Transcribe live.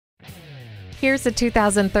Here's a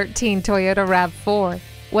 2013 Toyota RAV4.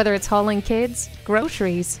 Whether it's hauling kids,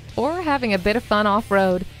 groceries, or having a bit of fun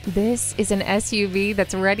off-road, this is an SUV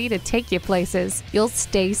that's ready to take you places. You'll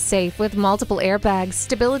stay safe with multiple airbags,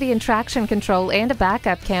 stability and traction control, and a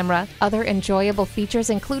backup camera. Other enjoyable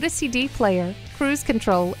features include a CD player, cruise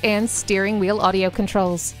control, and steering wheel audio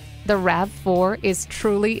controls. The RAV4 is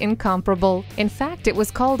truly incomparable. In fact, it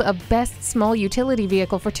was called a Best Small Utility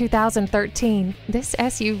Vehicle for 2013. This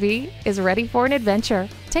SUV is ready for an adventure.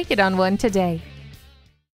 Take it on one today.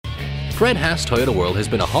 Fred Haas Toyota World has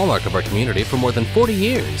been a hallmark of our community for more than 40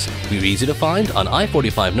 years. We're easy to find on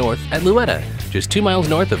I-45 North at Louetta, just 2 miles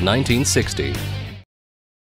north of 1960.